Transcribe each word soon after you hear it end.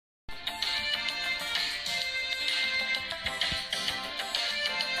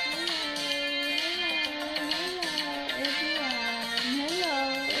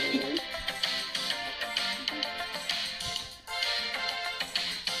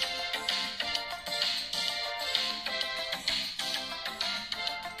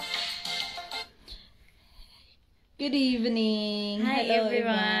Good evening. Hi Hello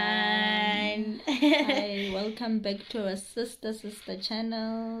everyone. Hi, welcome back to our sister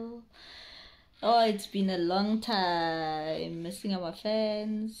channel. Oh, it's been a long time missing our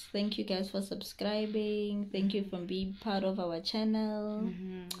fans. Thank you guys for subscribing. Thank you for being part of our channel.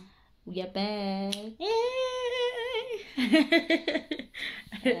 We are back.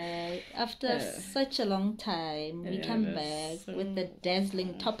 After such a long time, we come back with the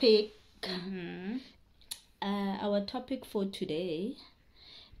dazzling topic. Our topic for today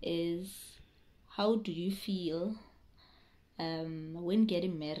is, how do you feel when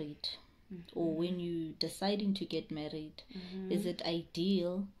getting married, or when you deciding to get married? Is it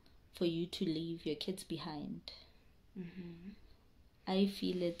ideal for you to leave your kids behind? I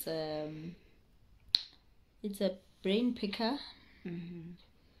feel it's a brain picker.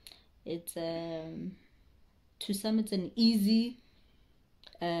 It's to some it's an easy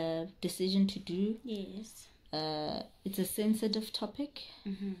decision to do. Yes. It's a sensitive topic.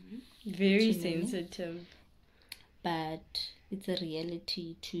 Very sensitive. But it's a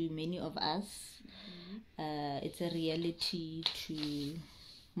reality to many of us. It's a reality to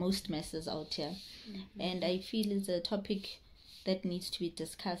most masses out here. And I feel it's a topic that needs to be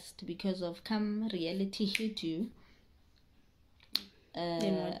discussed, because of come reality hit you.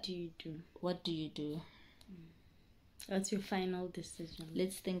 Then what do you do? What do you do? What's your final decision?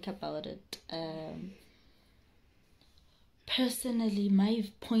 Let's think about it. Personally, my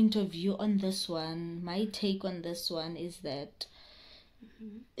point of view on this one, my take on this one is that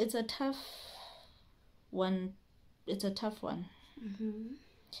it's a tough one. It's a tough one.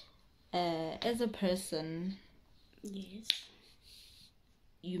 As a person, Yes.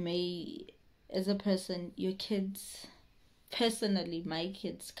 you may, as a person, your kids, personally, my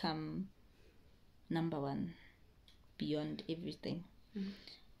kids come number one, beyond everything.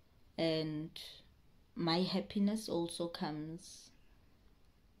 And my happiness also comes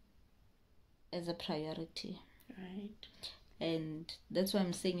as a priority. Right. And that's why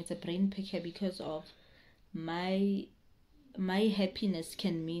I'm saying it's a brain picker, because of my happiness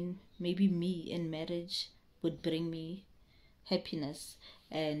can mean maybe me in marriage would bring me happiness,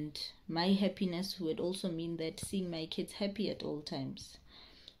 and my happiness would also mean that seeing my kids happy at all times.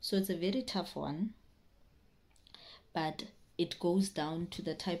 So it's a very tough one, but it goes down to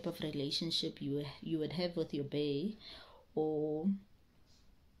the type of relationship you would have with your bae, or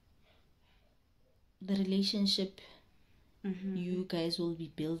the relationship you guys will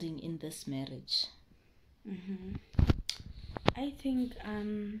be building in this marriage. I think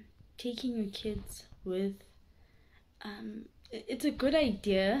taking your kids with it's a good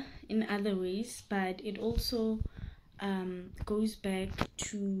idea in other ways, but it also goes back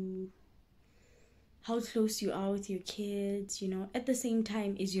to how close you are with your kids. At the same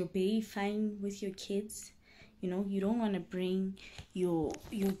time, is your bae fine with your kids? You don't want to bring your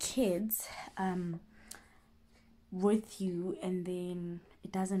kids with you and then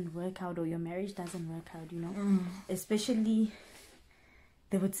it doesn't work out, or your marriage doesn't work out. Especially,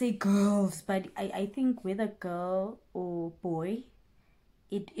 they would say girls, but I think whether girl or boy,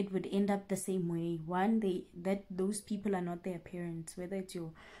 it would end up the same way. One, those people are not their parents, whether it's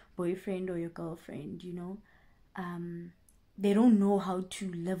your boyfriend or your girlfriend. They don't know how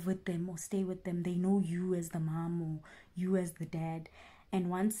to live with them or stay with them. They know you as the mom or you as the dad. And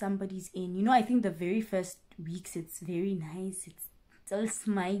once somebody's in, I think the very first weeks, it's very nice. It's all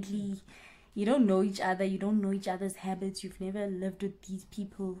smiley. You don't know each other. You don't know each other's habits. You've never lived with these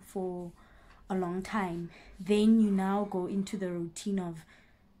people for a long time. Then you now go into the routine of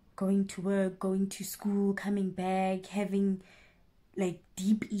going to work, going to school, coming back, having like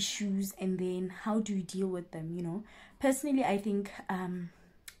deep issues, and then how do you deal with them? Personally, I think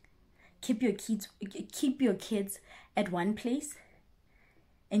keep your kids at one place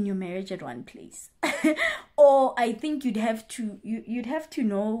and your marriage at one place. Or I think you'd have to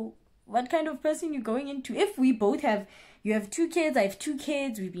know what kind of person you're going into. If we both you have 2 kids, I have 2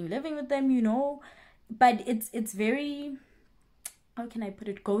 kids, we've been living with them, but it's very, how can I put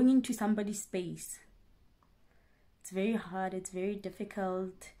it, going into somebody's space. It's very hard, it's very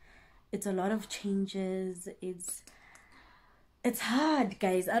difficult, it's a lot of changes, it's hard,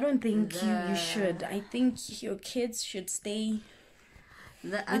 guys. I don't think you should. I think your kids should stay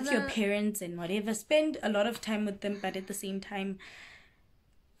with your parents and whatever. Spend a lot of time with them, but at the same time,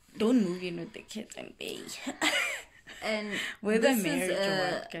 don't move in with the kids and bae. And with a marriage or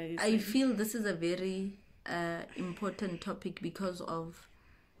what, guys. I feel this is a very important topic, because of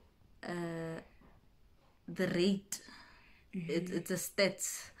the rate. It's a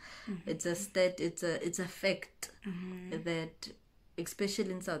stats. It's a stat. It's a fact that,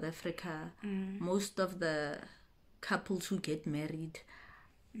 especially in South Africa, most of the couples who get married,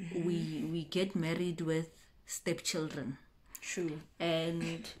 we get married with stepchildren. True.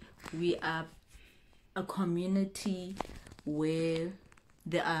 And we are a community where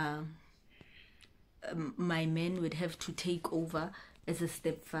there are my man would have to take over as a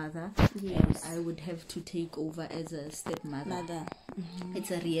stepfather, Yes. and I would have to take over as a stepmother. Mother. It's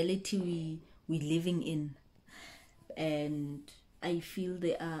a reality we're living in, and I feel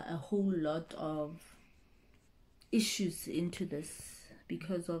there are a whole lot of issues into this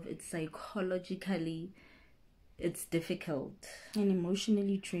because of it's psychologically it's difficult. And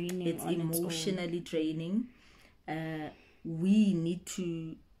emotionally draining. It's on emotionally draining. We need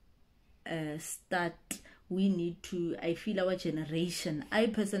to I feel our generation, I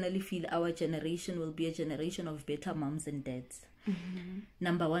personally feel our generation will be a generation of better moms and dads.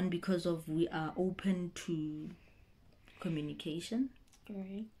 Number one, because of we are open to communication.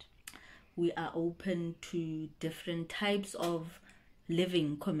 Correct. We are open to different types of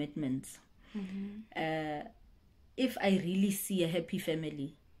living commitments. If I really see a happy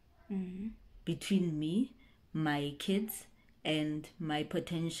family between me, my kids, and my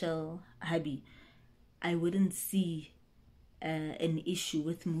potential hubby, I wouldn't see an issue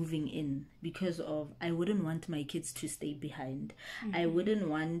with moving in because of I wouldn't want my kids to stay behind. I wouldn't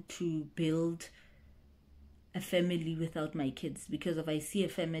want to build a family without my kids because of I see a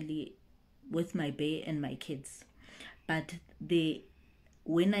family with my bae and my kids. But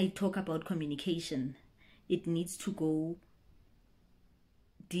when I talk about communication, it needs to go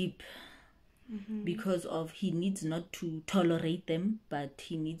deep because of he needs not to tolerate them, but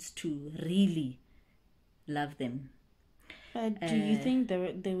he needs to really love them. But do you think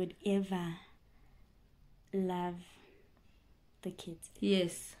they would ever love the kids?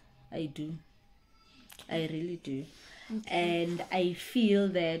 Yes, I do. I really do. And I feel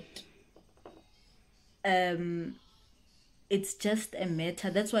that it's just a matter.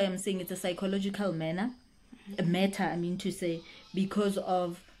 That's why I'm saying it's a psychological matter, I mean to say, because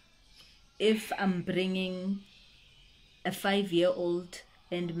of if I'm bringing a 5-year-old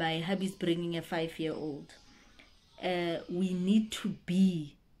and my hubby's bringing a 5-year-old, we need to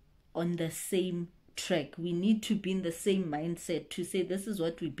be on the same track. We need to be in the same mindset to say this is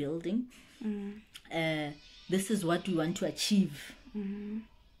what we're building. This is what we want to achieve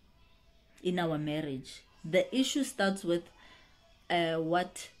in our marriage. The issue starts with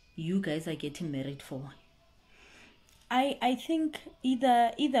what you guys are getting married for. I think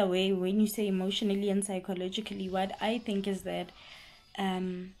either way, when you say emotionally and psychologically, what I think is that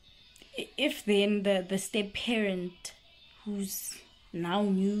if then the step parent who's now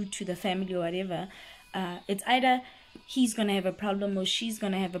new to the family or whatever, it's either he's gonna have a problem or she's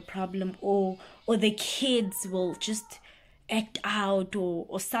gonna have a problem, or the kids will just act out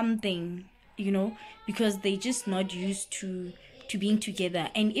or something, because they're just not used to being together.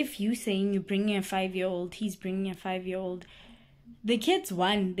 And if you saying you're bringing a 5-year-old, he's bringing a 5-year-old, the kids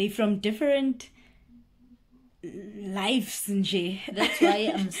they're from different lives nje. That's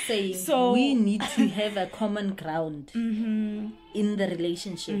why I'm saying So we need to have a common ground in the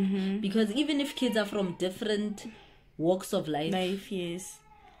relationship, because even if kids are from different walks of life, yes,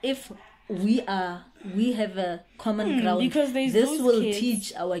 if we have a common ground, because this will kids,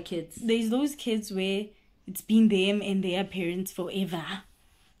 teach our kids. There's those kids where it's been them and their parents forever,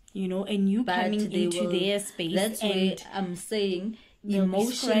 and you But coming into their space. That's and why I'm saying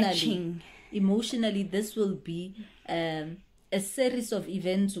emotionally this will be a series of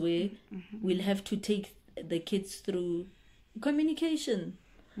events where we'll have to take the kids through communication.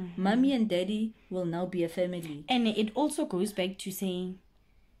 Mommy and daddy will now be a family. And it also goes back to saying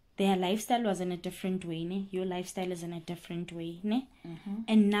their lifestyle was in a different way, ne? Your lifestyle is in a different way, ne?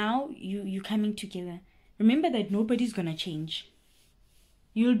 And now you coming together. Remember that nobody's gonna change.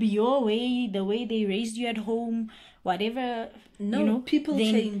 You'll be your way, the way they raised you at home, whatever. People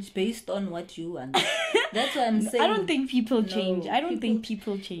change based on what you want. That's what I'm saying. I don't think people change. I don't think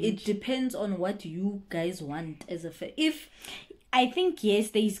people change. It depends on what you guys want as a if. I think yes,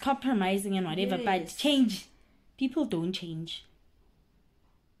 there's compromising and whatever, Yes. but change. People don't change.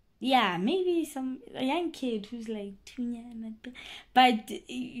 Yeah, maybe a young kid who's like 2 years, but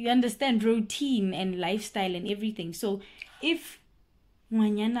you understand routine and lifestyle and everything. So if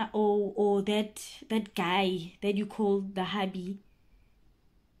Mwanyana or that guy that you call the hubby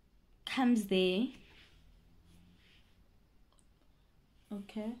comes there,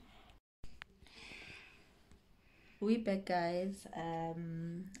 okay, we back, guys.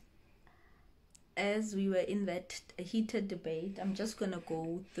 As we were in that heated debate, I'm just gonna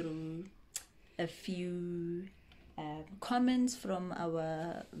go through a few comments from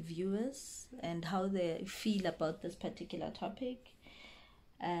our viewers and how they feel about this particular topic.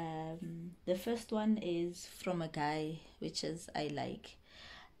 The first one is from a guy, which is I like.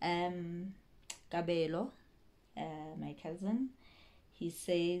 Kabelo, my cousin, he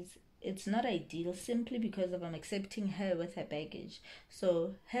says, it's not ideal simply because of I'm accepting her with her baggage.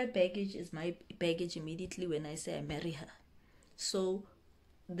 So her baggage is my baggage immediately when I say I marry her. So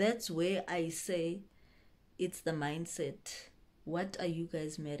that's where I say it's the mindset. What are you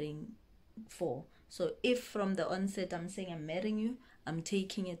guys marrying for? So if from the onset I'm saying I'm marrying you, I'm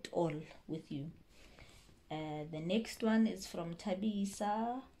taking it all with you. The next one is from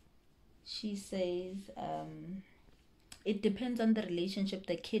Tabisa. She says, it depends on the relationship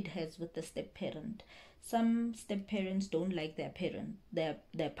the kid has with the step-parent. Some step-parents don't like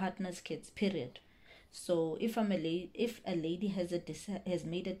their partner's kids, period. So if a lady has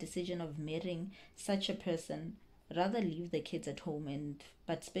made a decision of marrying such a person, rather leave the kids at home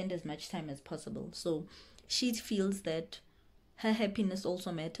but spend as much time as possible. So she feels that her happiness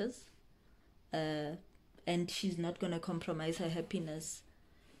also matters, and she's not going to compromise her happiness.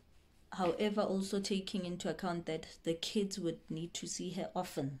 However, also taking into account that the kids would need to see her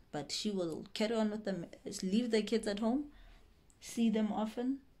often, but she will carry on with them, leave the kids at home, see them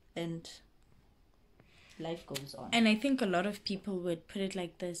often, and life goes on. And I think a lot of people would put it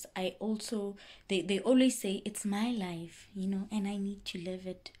like this. They always say, it's my life, and I need to live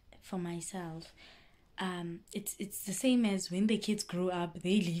it for myself. It's the same as when the kids grow up,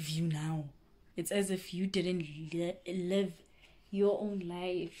 they leave you now. It's as if you didn't live your own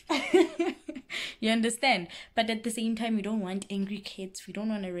life. You understand? But at the same time, we don't want angry kids. We don't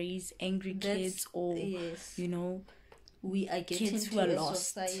want to raise angry kids or, yes. We are getting kids who are a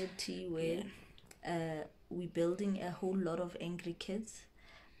lost. Society where we're building a whole lot of angry kids.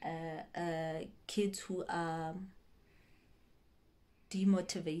 Kids who are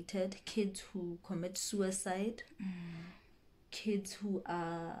demotivated, kids who commit suicide, kids who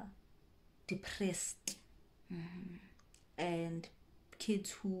are depressed, and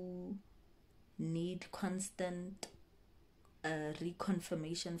kids who need constant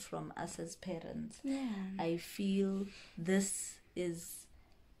reconfirmation from us as parents. I feel this is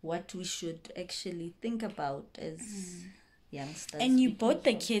what we should actually think about as youngsters. And you brought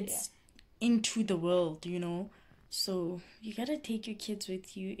the kids into the world, so you gotta take your kids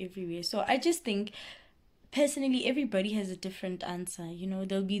with you everywhere. So I just think, personally, everybody has a different answer.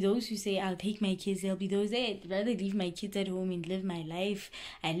 There'll be those who say, I'll take my kids. There'll be those that I'd rather leave my kids at home and live my life.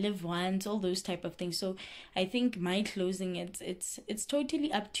 I live once, all those type of things. So I think my closing, it's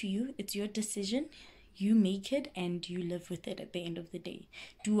totally up to you. It's your decision. You make it and you live with it at the end of the day.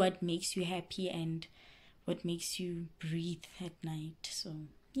 Do what makes you happy and what makes you breathe at night. So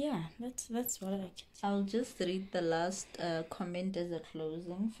yeah, that's what I can say. I'll just read the last comment as a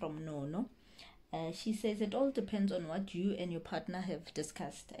closing from Nono. She says, it all depends on what you and your partner have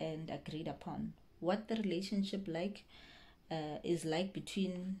discussed and agreed upon. What the relationship is like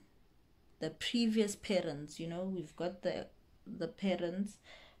between the previous parents. We've got the parents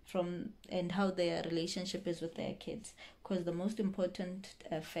and how their relationship is with their kids. Because the most important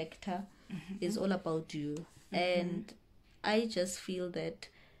factor is all about you. And I just feel that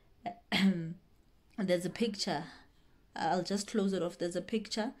there's a picture. I'll just close it off. There's a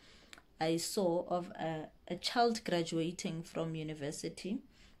picture I saw of a child graduating from university,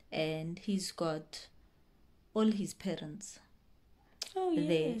 and he's got all his parents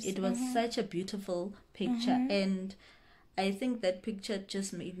there. It was such a beautiful picture, and I think that picture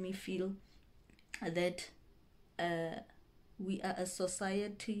just made me feel that we are a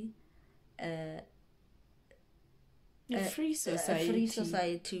society, a free society. A free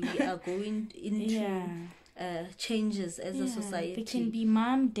society. We are going into changes as a society. There can be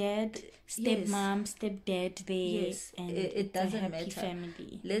mom, dad, stepmom, stepdad there. Yes, and it doesn't matter.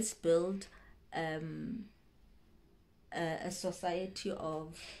 Family. Let's build a society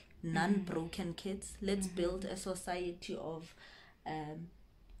of non-broken kids. Let's build a society of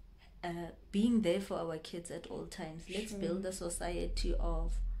being there for our kids at all times. Let's build a society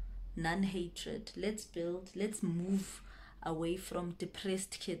of non-hatred. Let's move away from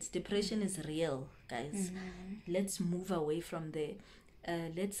depressed kids. Depression is real, guys. Let's move away from there.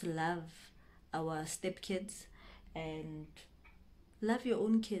 Let's love our stepkids and love your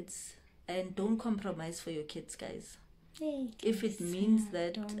own kids, and don't compromise for your kids, guys. If it means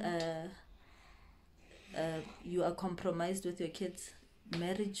that you are compromised with your kids,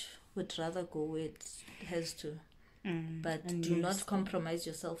 marriage would rather go where it has to. But do not compromise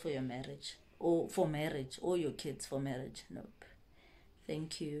yourself for your marriage, or for marriage, or your kids for marriage. Nope.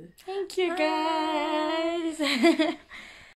 Thank you. Thank you, guys.